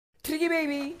Biggie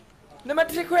baby. No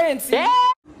matter frequency. I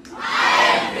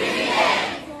am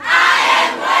brilliant. I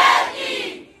am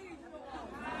wealthy.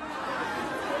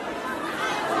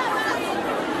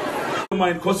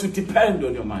 Mind, because you depend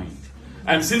on your mind.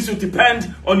 And since you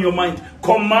depend on your mind,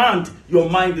 command your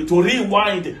mind to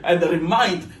rewind and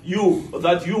remind you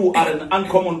that you are an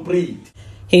uncommon breed.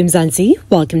 Hey Mzansi,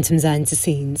 welcome to Mzansi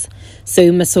Scenes.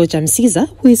 So Masoja Msiza,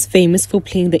 who is famous for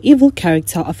playing the evil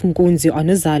character of Nkunzi on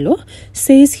Uzalo,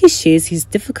 says he shares his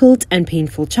difficult and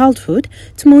painful childhood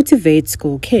to motivate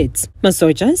school kids.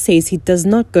 Masoja says he does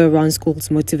not go around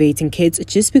schools motivating kids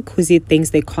just because he thinks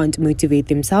they can't motivate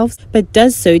themselves, but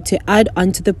does so to add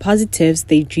on to the positives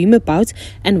they dream about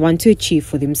and want to achieve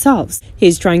for themselves. He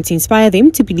is trying to inspire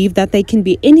them to believe that they can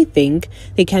be anything,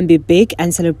 they can be big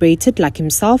and celebrated like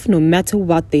himself no matter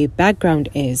what their background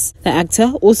is. The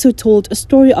actor also told a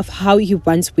story of how he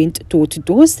once went door to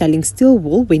door selling steel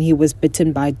wool when he was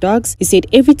bitten by dogs. He said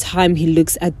every time he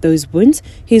looks at those wounds,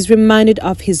 he is reminded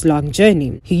of his long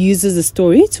journey. He uses the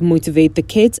story to motivate the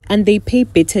kids and they pay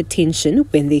better attention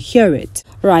when they hear it.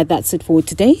 Right, that's it for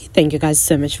today. Thank you guys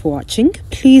so much for watching.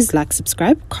 Please like,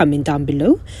 subscribe, comment down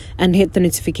below and hit the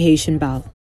notification bell.